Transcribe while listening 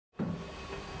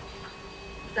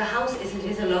The house isn't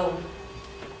his alone.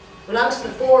 It belongs to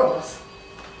the four of us.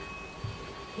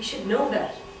 He should know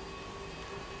that,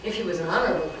 if he was an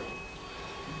honourable man.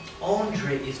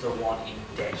 Andre is the one in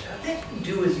debt. Let him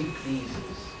do as he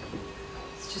pleases.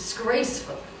 It's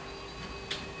disgraceful.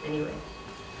 Anyway.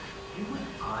 You and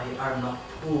I are not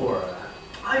poor.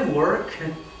 I work,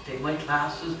 take my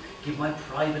classes, give my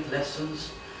private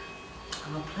lessons.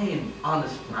 I'm a plain,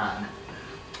 honest man.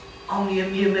 Only a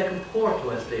meal making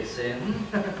porto, as they say.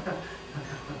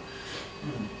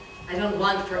 I don't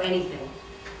want for anything.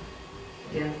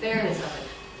 The unfairness of it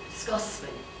disgusts me.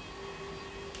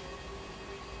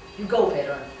 You go,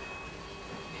 Pedro.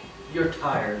 You're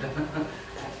tired.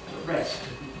 Rest.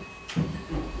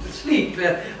 Sleep.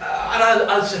 And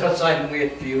I'll sit outside and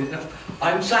wait for you.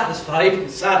 I'm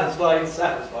satisfied.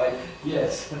 Satisfied.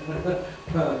 Yes.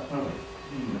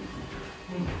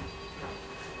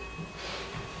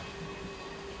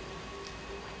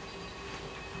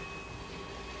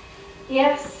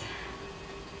 Yes.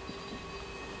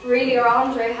 Really, our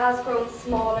Andre has grown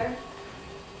smaller.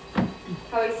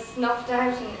 How he's snuffed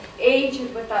out and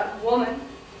aged with that woman.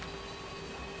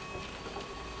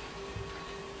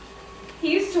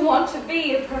 He used to want to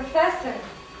be a professor.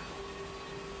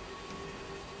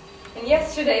 And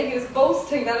yesterday he was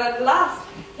boasting that at last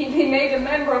he'd be made a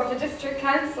member of the district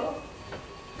council.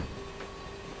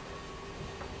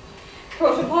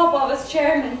 Protopopov as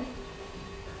chairman.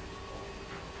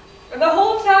 And the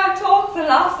whole town talks and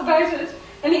laughs about it,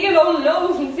 and he alone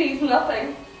knows and sees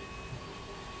nothing.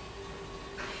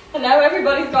 And now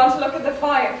everybody's gone to look at the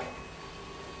fire.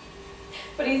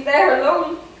 But he's there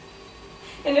alone,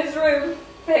 in his room,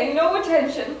 paying no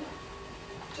attention,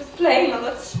 just playing on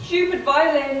that stupid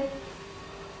violin.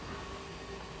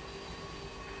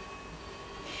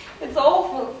 It's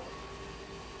awful.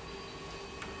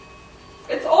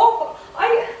 It's awful.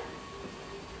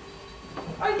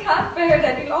 I can't bear it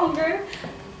any longer.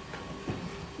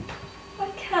 I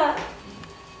can't.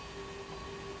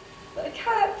 I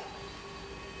can't.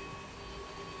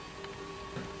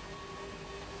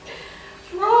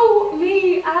 Throw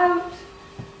me out.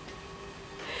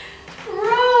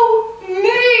 Throw me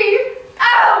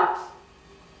out.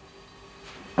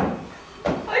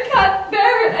 I can't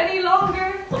bear it any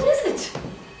longer. What is it?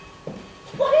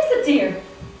 What is it, dear?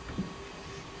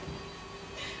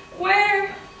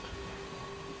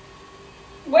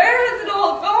 Where has it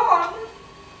all gone?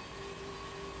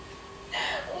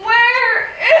 Where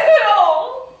is it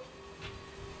all?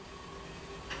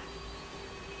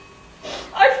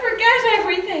 I forget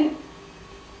everything.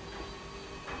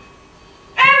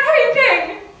 Everything!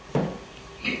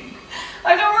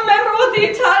 I don't remember what the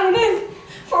Italian is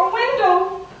for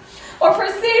window or for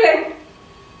ceiling.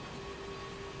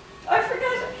 I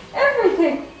forget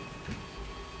everything.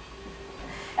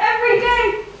 Every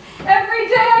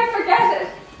day I forget it.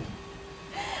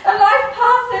 And life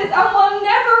passes and will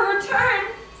never return.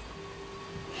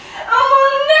 And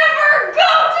will never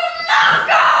go to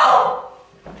Moscow!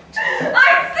 I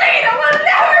say that we'll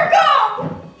never go!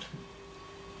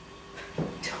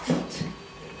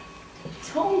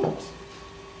 Don't.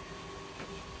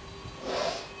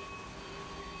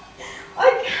 I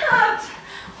can't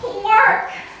work.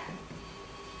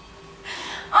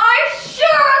 I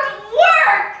shan't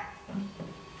work!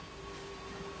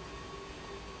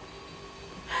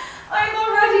 I'm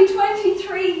already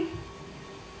 23.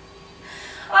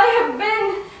 I have been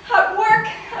at work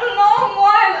a long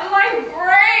while and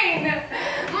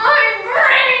my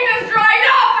brain is dried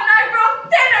up and I've grown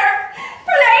thinner,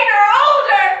 plainer,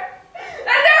 older,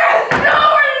 and there is no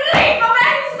relief of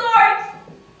any sort.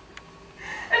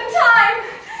 And time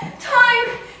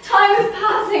is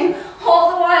passing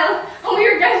all the while, and we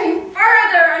are getting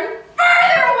further and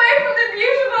further away from the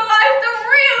beautiful life, the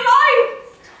real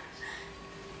life.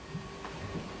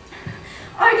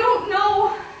 I don't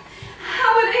know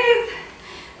how it is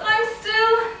that I'm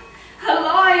still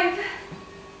alive.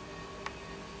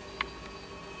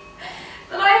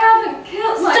 That I haven't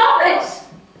killed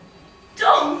myself.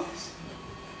 Stop it!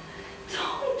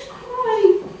 Don't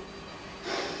cry.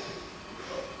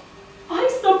 I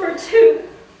suffer too.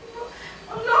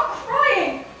 I'm not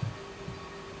crying.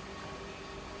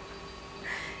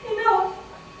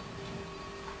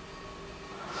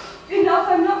 Enough.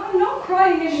 I'm not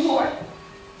crying anymore.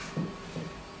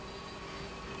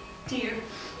 Dear,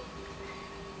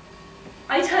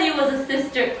 I tell you as a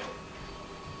sister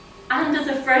and as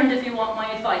a friend if you want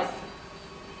my advice.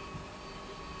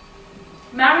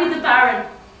 Marry the Baron.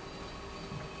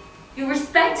 You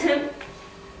respect him.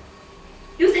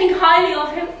 You think highly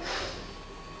of him.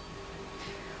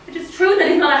 It is true that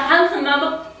he's not a handsome man,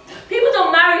 but people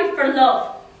don't marry for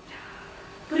love.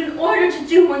 But in order to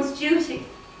do one's duty.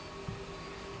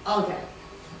 Olga.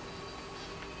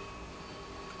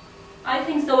 I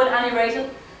think so at any rate.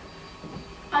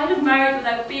 I'd have married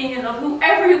without being in love.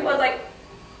 Whoever he was,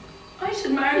 I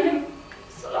should marry him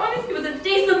so long as he was a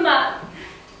decent man.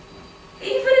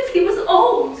 Even if he was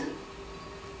old.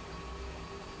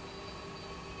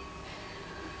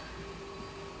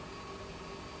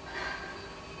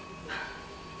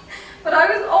 But I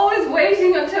was always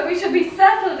waiting until we should be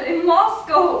settled in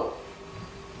Moscow.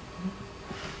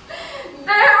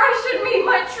 There I should meet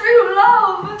my true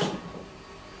love.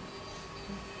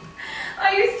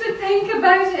 I used to think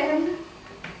about him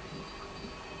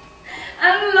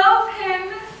and love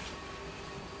him.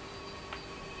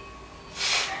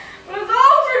 But it's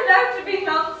all turned out to be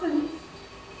nonsense.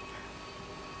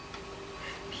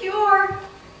 Pure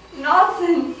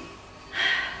nonsense.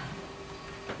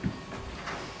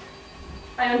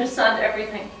 I understand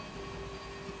everything.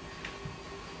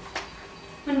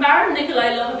 When Baron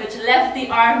Nikolai Lovovich left the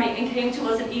army and came to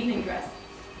us in evening dress,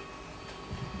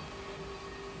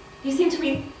 he seemed to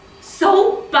me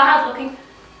so bad looking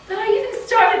that I even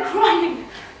started crying.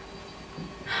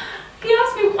 He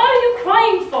asked me, "What are you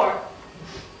crying for?"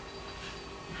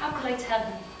 How could I tell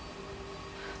him?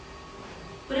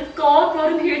 But if God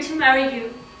brought him here to marry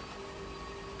you,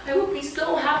 I would be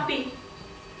so happy.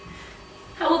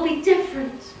 I will be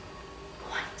different,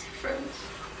 quite different.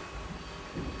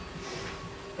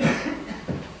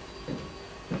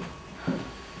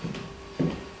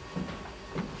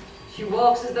 She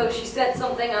walks as though she set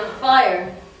something on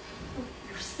fire.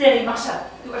 You're silly, Masha.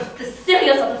 You are the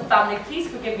silliest of the family. Please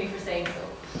forgive me for saying so.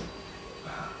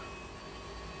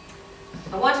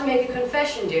 I want to make a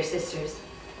confession, dear sisters.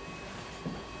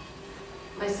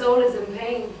 My soul is in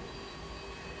pain.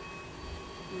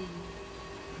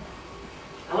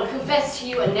 I will confess to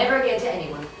you and never again to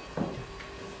anyone.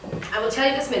 I will tell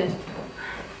you this minute.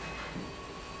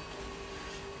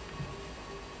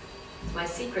 It's my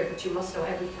secret, but you must know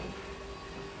everything.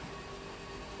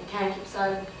 I can't keep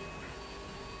silent.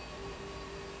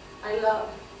 I love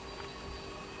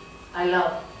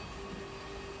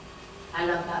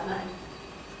that man.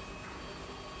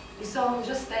 You saw him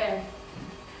just there.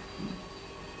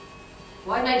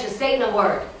 Why didn't I just say no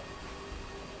word?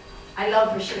 I love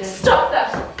Rashida. Stop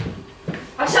that!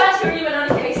 I shan't hear you in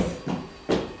any case.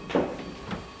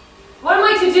 What am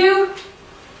I to do?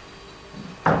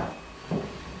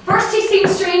 First he seemed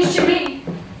strange to me.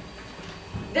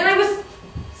 Then I was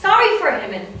sorry for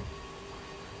him, and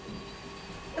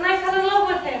then I fell in love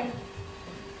with him.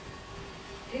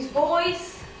 His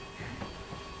voice,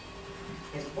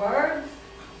 his words,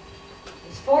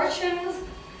 his fortunes,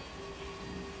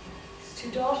 his two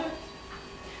daughters.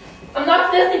 I'm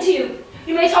not listening to you.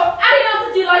 You may talk any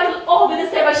nonsense you like, it'll all be the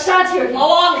same. I shan't hear you.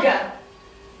 Oh, Olga,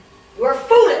 you are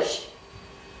foolish.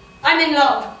 I'm in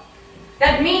love.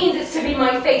 That means it's to be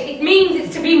my fate. It means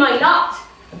it's to be my lot.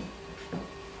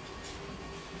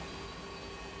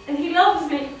 And he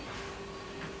loves me.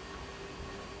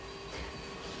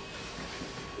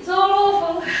 It's all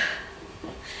awful.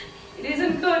 It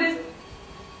isn't good, is it?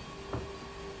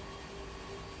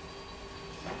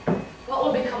 What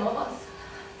will become of us?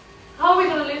 How are we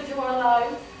going to live through our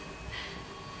lives?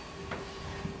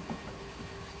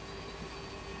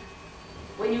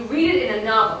 When you read it in a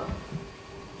novel,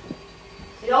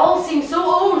 it all seems so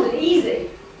old and easy.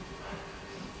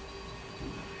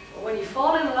 But when you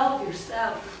fall in love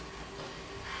yourself,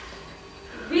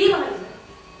 you realize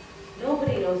that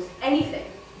nobody knows anything,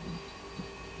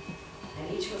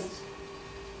 and each must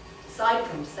decide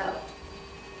for himself.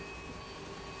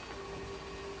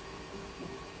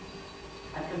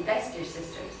 I've confessed, dear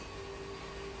sisters,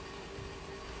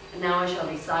 and now I shall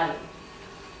be silent.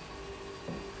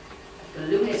 Like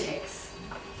the lunatics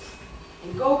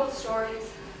in Gogol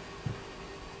stories,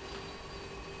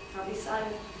 I'll be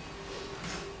silent.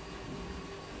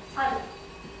 Silent.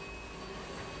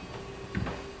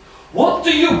 What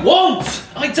do you want?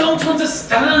 I don't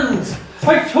understand.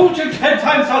 I've told you 10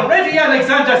 times already,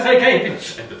 Alexander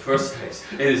Sergeyevich. In the first place,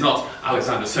 it is not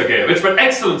Alexander Sergeyevich, but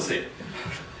Excellency.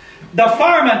 The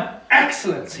fireman,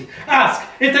 Excellency, ask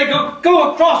if they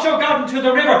go across your garden to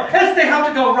the river, else they have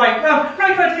to go right round.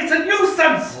 Right round, it's a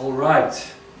nuisance. All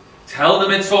right. Tell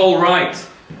them it's all right.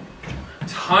 I'm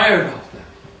tired of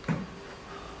them.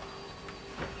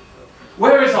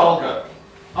 Where is Olga?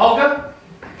 Olga?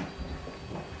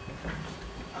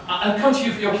 I'll come to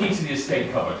you for your key to the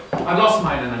estate cupboard. I've lost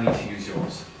mine and I need to use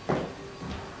yours.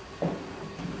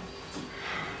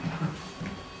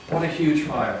 What a huge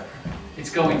fire. It's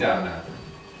going down now.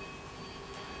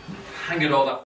 Hang it all up.